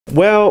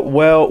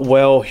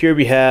Well, here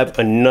we have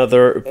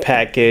another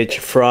package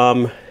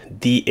from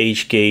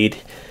DHgate.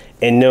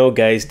 And no,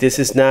 guys, this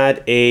is not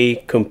a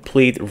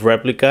complete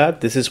replica.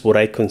 This is what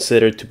I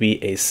consider to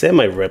be a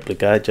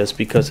semi-replica, just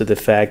because of the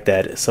fact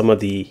that some of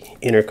the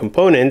inner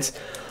components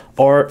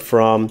are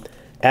from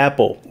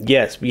Apple.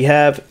 Yes, we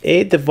have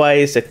a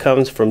device that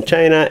comes from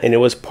China and it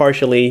was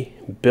partially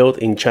built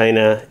in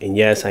China. And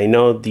yes, I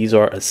know these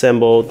are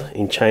assembled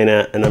in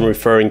China and I'm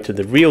referring to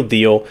the real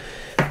deal,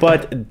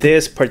 but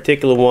this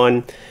particular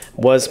one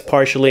was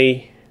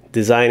partially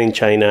designed in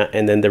China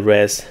and then the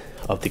rest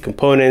of the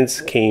components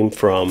came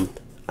from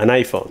an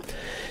iPhone.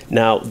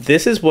 Now,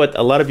 this is what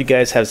a lot of you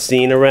guys have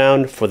seen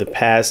around for the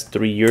past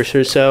 3 years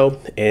or so,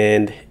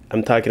 and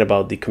I'm talking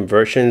about the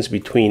conversions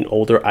between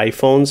older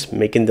iPhones,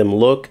 making them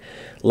look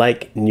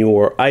like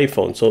newer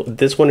iPhones. So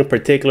this one in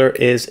particular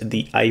is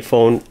the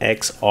iPhone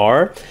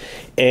XR,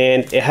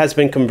 and it has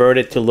been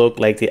converted to look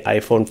like the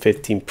iPhone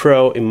 15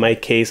 Pro. In my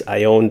case,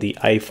 I own the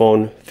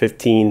iPhone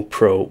 15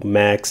 Pro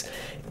Max.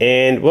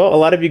 And well, a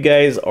lot of you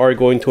guys are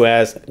going to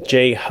ask,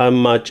 Jay, how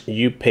much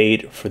you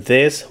paid for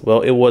this?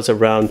 Well, it was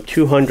around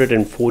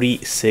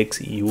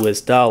 246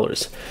 US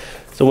dollars.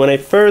 So when I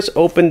first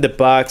opened the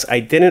box, I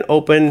didn't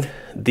open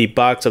the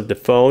box of the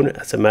phone.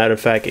 As a matter of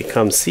fact, it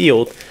comes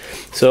sealed.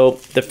 So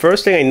the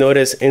first thing I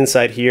noticed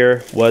inside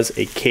here was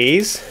a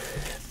case.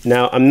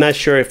 Now, I'm not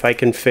sure if I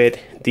can fit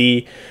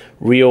the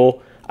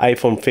real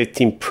iPhone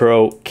 15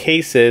 Pro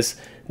cases.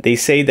 They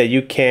say that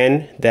you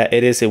can, that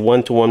it is a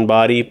one-to-one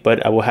body,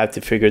 but I will have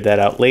to figure that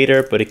out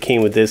later. But it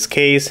came with this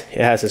case.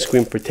 It has a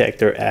screen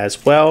protector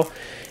as well.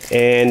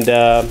 And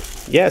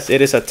yes,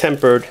 it is a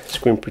tempered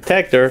screen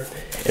protector.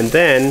 And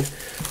then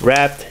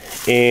wrapped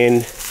in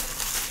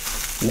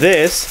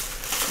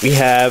this, we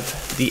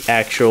have the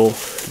actual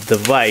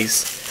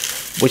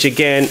device, which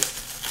again,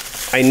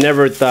 I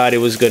never thought it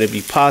was going to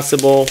be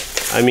possible.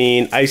 I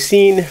mean, I've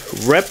seen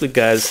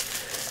replicas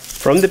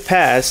from the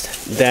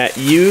past that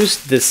use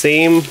the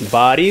same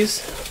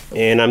bodies,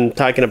 and I'm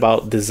talking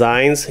about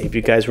designs. If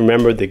you guys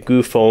remember the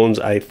Goo phones,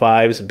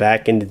 i5s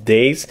back in the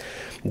days,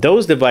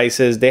 those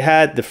devices, they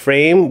had the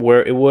frame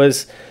where it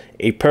was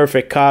a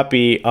perfect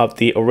copy of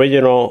the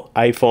original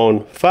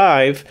iPhone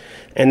 5,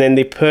 and then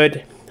they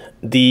put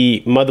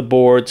the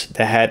motherboards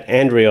that had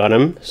Android on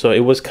them. So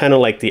it was kind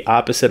of like the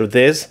opposite of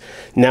this.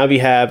 Now we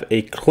have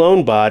a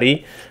clone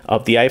body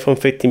of the iPhone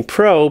 15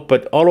 Pro,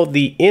 but all of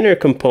the inner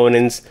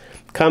components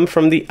come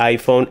from the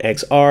iPhone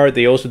XR.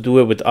 They also do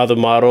it with other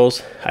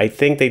models. I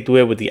think they do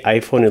it with the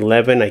iPhone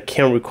 11. I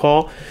can't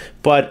recall,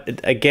 but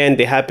again,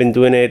 they have been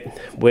doing it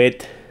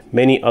with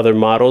many other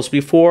models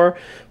before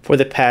for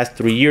the past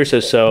 3 years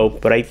or so.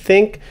 But I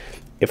think,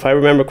 if I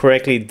remember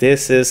correctly,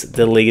 this is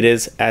the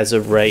latest as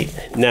of right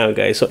now,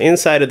 guys. So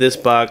inside of this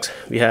box,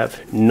 we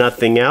have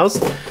nothing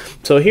else.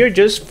 So here,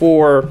 just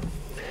for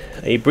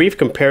a brief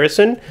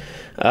comparison,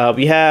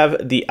 we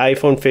have the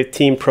iPhone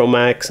 15 Pro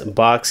Max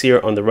box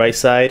here on the right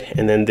side,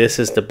 and then this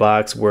is the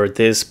box where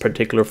this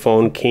particular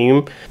phone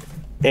came.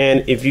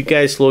 And if you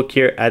guys look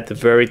here at the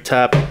very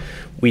top,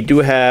 we do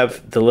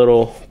have the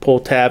little pull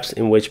tabs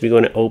in which we're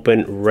going to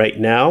open right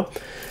now.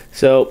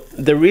 So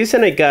the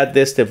reason I got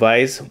this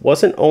device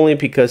wasn't only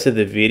because of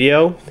the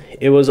video,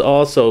 it was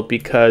also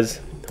because,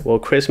 well,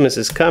 Christmas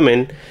is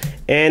coming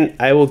and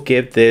I will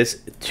give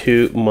this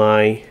to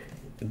my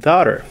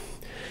daughter.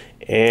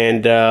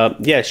 And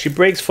yeah, she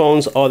breaks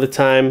phones all the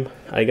time.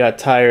 I got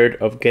tired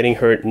of getting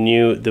her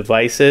new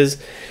devices,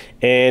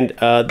 and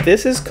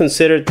this is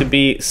considered to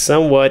be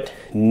somewhat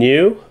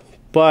new,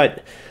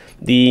 but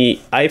the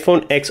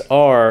iPhone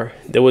XR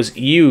that was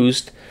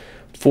used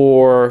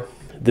for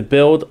the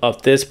build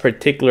of this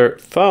particular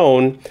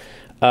phone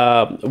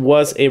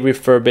was a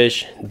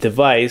refurbished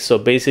device. So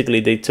basically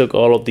they took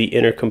all of the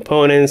inner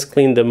components,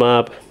 cleaned them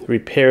up,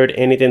 repaired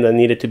anything that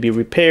needed to be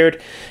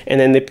repaired, and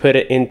then they put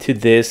it into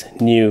this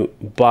new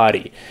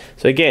body.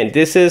 So again,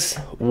 this is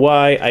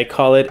why I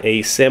call it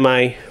a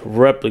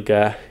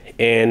semi-replica.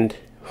 And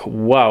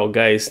wow,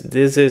 guys,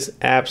 this is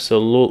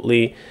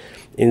absolutely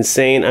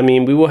insane. I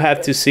mean, we will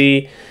have to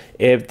see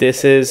if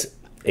this is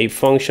a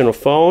functional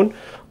phone.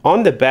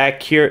 On the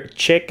back here,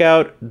 check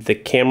out the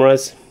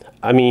cameras.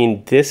 I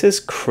mean, this is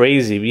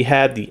crazy. We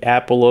have the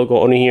Apple logo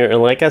on here,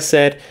 and like I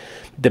said,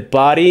 the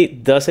body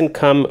doesn't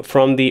come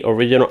from the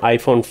original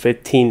iPhone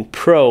 15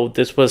 Pro.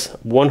 This was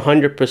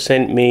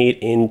 100% made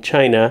in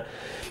China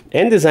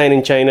and designed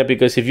in China,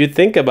 because if you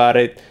think about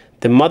it,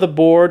 the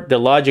motherboard, the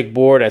logic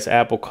board as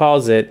Apple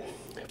calls it,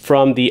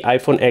 from the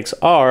iPhone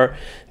XR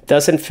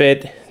doesn't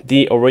fit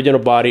the original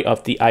body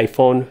of the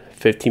iPhone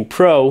 15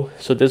 Pro.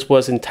 So this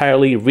was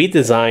entirely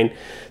redesigned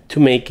to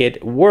make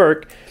it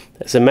work.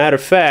 As a matter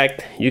of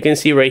fact, you can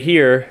see right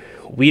here,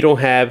 we don't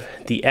have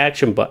the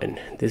action button.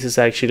 This is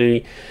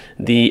actually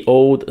the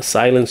old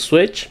silent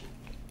switch.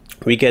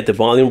 We get the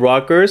volume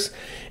rockers,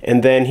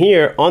 and then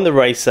here on the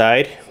right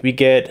side, we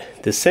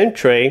get the SIM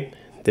tray,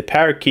 the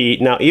power key.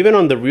 Now, even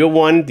on the real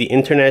one, the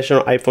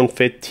international iPhone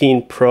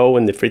 15 Pro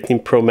and the 15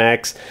 Pro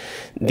Max,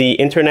 the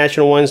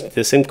international ones,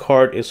 the SIM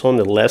card is on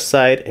the left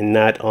side and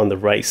not on the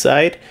right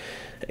side.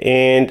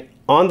 And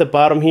on the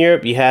bottom here,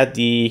 we had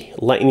the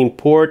lightning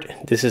port.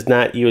 This is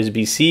not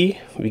USB-C.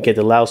 We get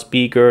the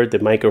loudspeaker, the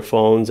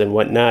microphones and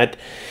whatnot.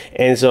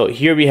 And so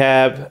here we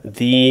have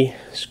the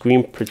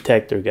screen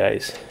protector,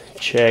 guys.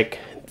 Check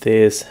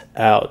this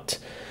out.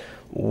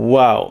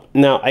 Wow.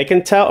 Now I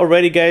can tell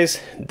already, guys,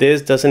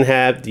 this doesn't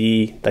have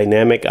the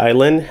dynamic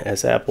island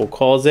as Apple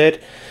calls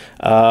it.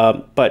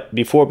 But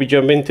before we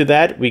jump into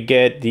that, we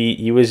get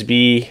the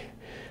USB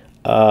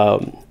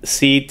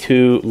C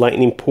to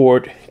lightning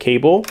port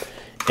cable.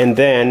 And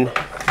then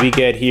we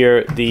get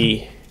here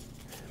the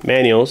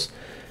manuals.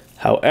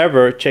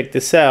 However, check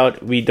this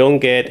out, we don't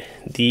get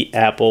the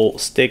Apple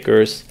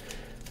stickers.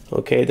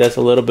 Okay, that's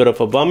a little bit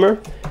of a bummer,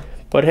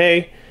 but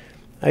hey,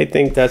 I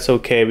think that's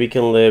okay. We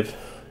can live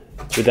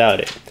without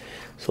it.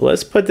 So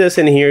let's put this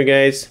in here,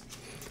 guys,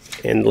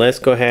 and let's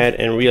go ahead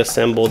and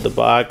reassemble the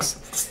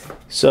box.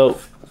 So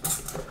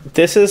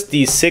this is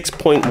the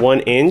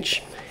 6.1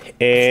 inch.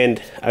 And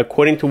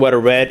according to what I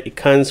read, it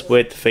comes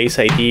with Face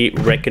ID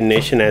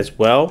recognition as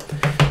well.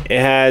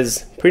 It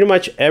has pretty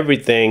much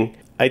everything.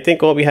 I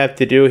think all we have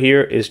to do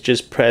here is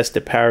just press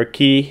the power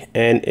key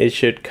and it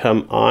should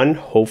come on,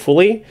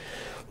 hopefully.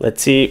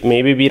 Let's see,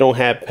 maybe we don't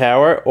have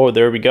power. Oh,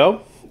 there we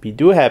go. We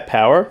do have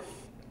power.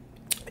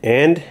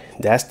 And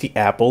that's the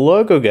Apple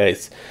logo,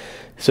 guys.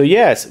 So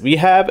yes, we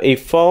have a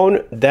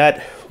phone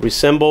that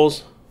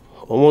resembles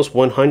almost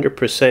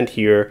 100%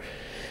 here.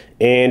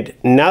 And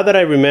now that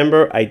I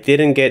remember, I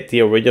didn't get the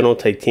original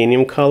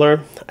titanium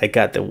color. I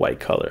got the white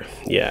color.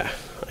 Yeah,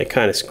 I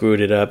kind of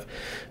screwed it up.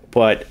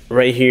 But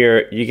right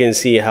here, you can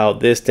see how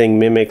this thing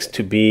mimics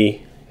to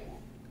be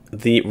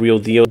the real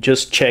deal.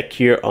 Just check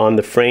here on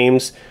the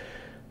frames,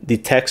 the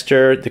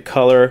texture, the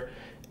color,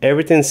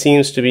 everything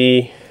seems to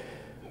be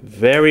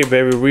very,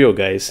 very real,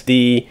 guys.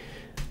 The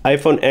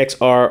iPhone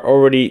XR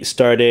already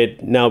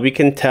started. Now we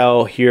can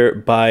tell here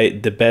by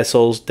the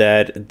bezels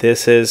that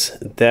this is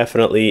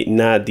definitely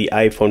not the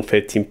iPhone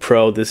 15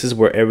 Pro. This is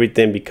where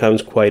everything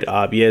becomes quite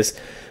obvious.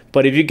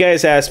 But if you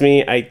guys ask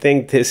me, I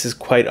think this is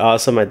quite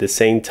awesome at the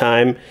same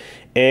time.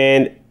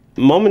 And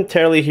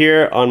momentarily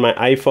here on my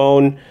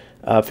iPhone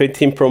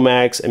 15 Pro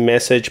Max, a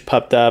message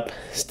popped up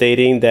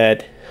stating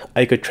that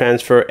I could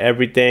transfer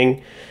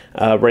everything.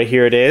 Right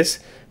here it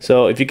is.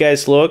 So if you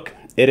guys look,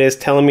 it is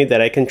telling me that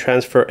I can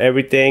transfer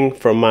everything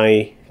from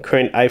my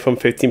current iPhone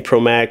 15 Pro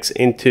Max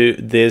into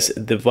this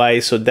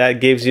device. So that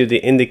gives you the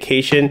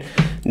indication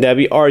that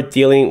we are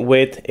dealing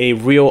with a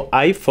real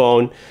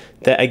iPhone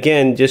that,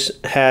 again,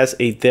 just has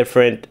a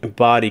different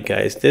body,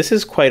 guys. This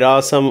is quite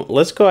awesome.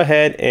 Let's go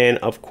ahead and,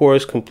 of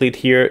course, complete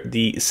here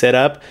the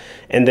setup,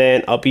 and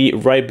then I'll be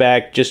right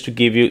back just to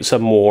give you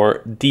some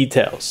more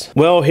details.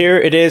 Well, here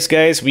it is,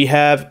 guys. We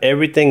have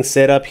everything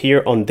set up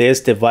here on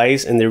this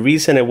device, and the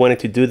reason I wanted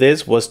to do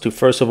this was to,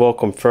 first of all,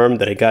 confirm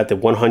that I got the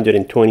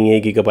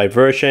 128GB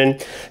version.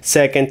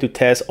 Second, to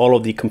test all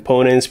of the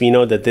components. We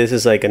know that this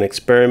is like an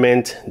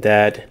experiment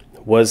that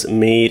was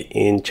made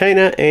in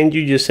China, and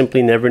you just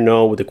simply never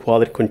know with the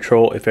quality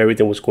control if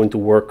everything was going to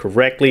work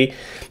correctly,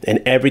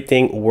 and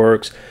everything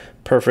works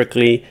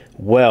perfectly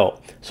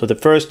well. So the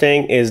first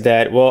thing is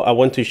that, well, I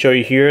want to show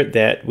you here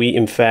that we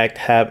in fact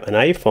have an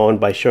iPhone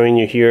by showing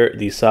you here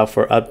the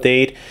software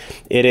update.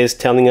 It is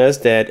telling us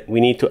that we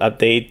need to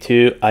update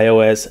to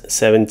iOS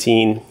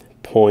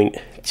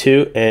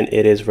 17.2, and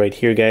it is right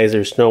here, guys.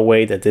 There's no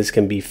way that this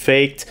can be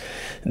faked.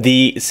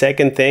 The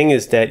second thing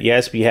is that,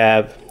 yes, we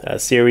have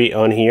Siri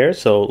on here,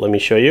 so let me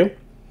show you.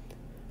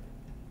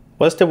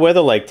 What's the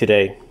weather like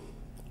today?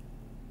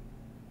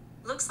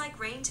 Looks like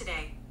rain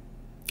today.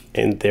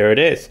 And there it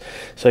is.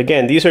 So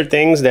again, these are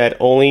things that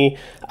only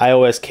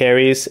iOS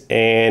carries,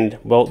 and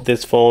well,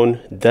 this phone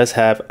does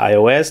have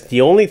iOS.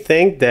 The only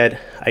thing that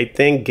I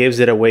think gives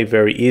it away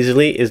very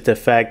easily is the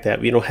fact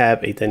that we don't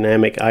have a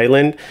dynamic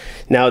island.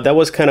 Now that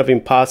was kind of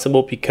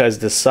impossible because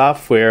the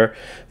software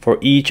for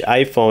each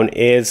iPhone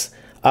is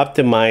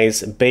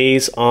optimized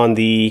based on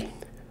the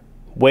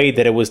way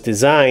that it was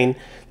designed.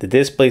 The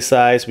display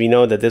size, we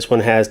know that this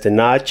one has the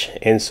notch,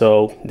 and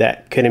so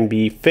that couldn't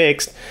be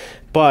fixed.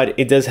 But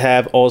it does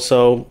have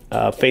also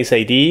Face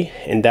ID,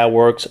 and that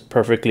works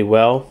perfectly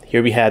well.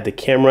 Here we have the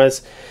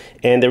cameras,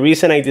 and the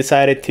reason I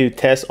decided to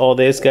test all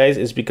this, guys,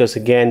 is because,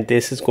 again,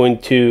 this is going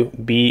to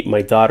be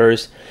my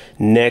daughter's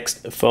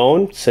next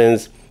phone.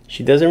 Since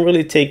she doesn't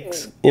really take,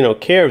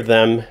 care of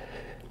them,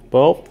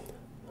 well,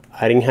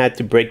 I didn't have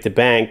to break the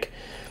bank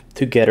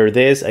to get her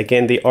this.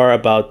 Again, they are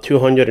about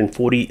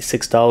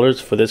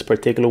 $246 for this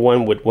particular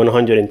one with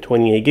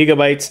 128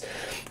 gigabytes.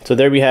 So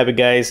there we have it,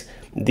 guys.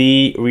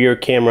 The rear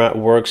camera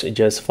works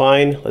just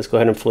fine. Let's go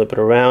ahead and flip it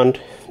around.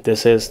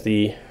 This is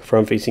the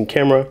front-facing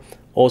camera,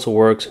 also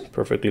works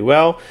perfectly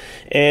well.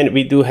 And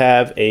we do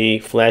have a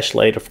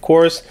flashlight, of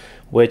course,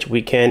 which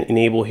we can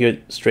enable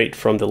here straight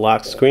from the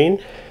lock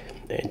screen.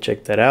 And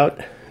check that out,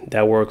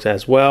 that works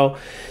as well.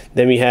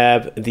 Then we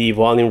have the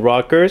volume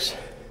rockers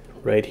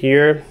right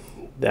here,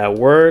 that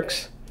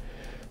works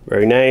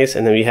very nice.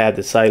 And then we have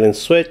the silent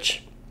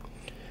switch.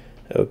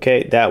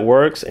 Okay, that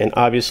works, and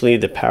obviously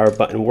the power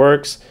button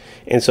works.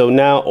 And so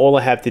now all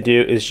I have to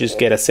do is just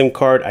get a SIM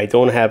card. I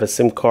don't have a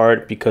SIM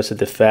card because of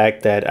the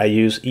fact that I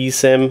use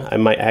eSIM. I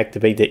might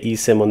activate the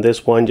eSIM on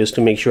this one just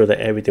to make sure that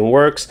everything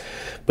works.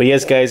 But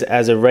yes guys,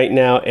 as of right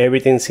now,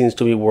 everything seems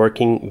to be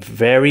working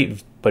very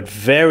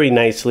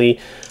nicely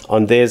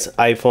on this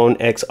iPhone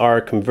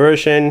XR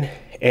conversion,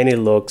 and it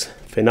looks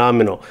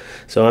phenomenal.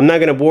 So I'm not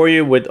going to bore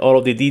you with all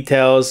of the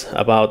details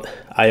about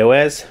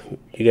iOS.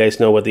 You guys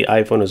know what the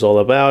iPhone is all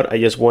about. I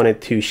just wanted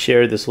to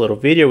share this little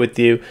video with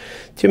you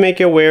to make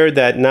you aware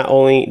that not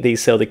only they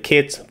sell the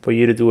kits for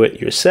you to do it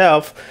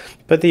yourself,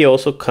 but they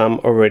also come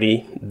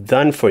already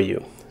done for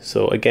you.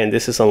 So again,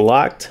 this is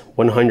unlocked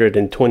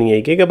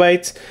 128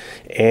 gigabytes.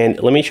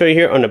 And let me show you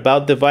here on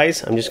about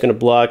device. I'm just going to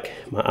block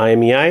my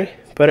IMEI,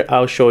 but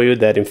I'll show you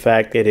that in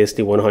fact it is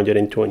the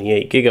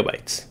 128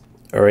 gigabytes.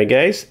 All right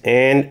guys,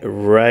 and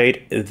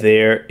right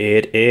there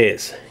it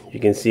is. You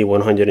can see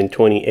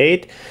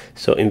 128.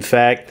 So in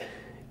fact,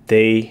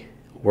 they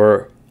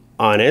were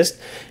honest.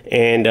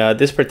 And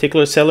this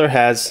particular seller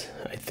has,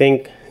 I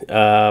think,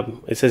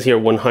 it says here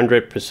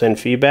 100%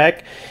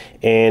 feedback.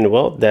 And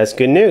well, that's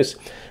good news.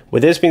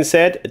 With this being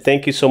said,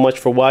 thank you so much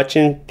for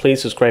watching. Please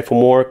subscribe for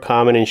more,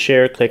 comment and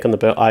share. Click on the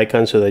bell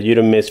icon so that you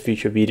don't miss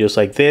future videos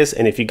like this.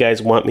 And if you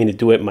guys want me to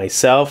do it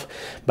myself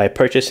by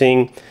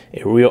purchasing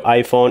a real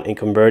iPhone and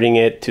converting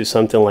it to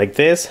something like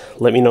this,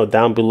 let me know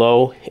down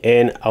below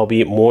and I'll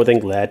be more than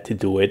glad to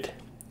do it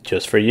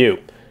just for you.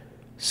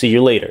 See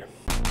you later.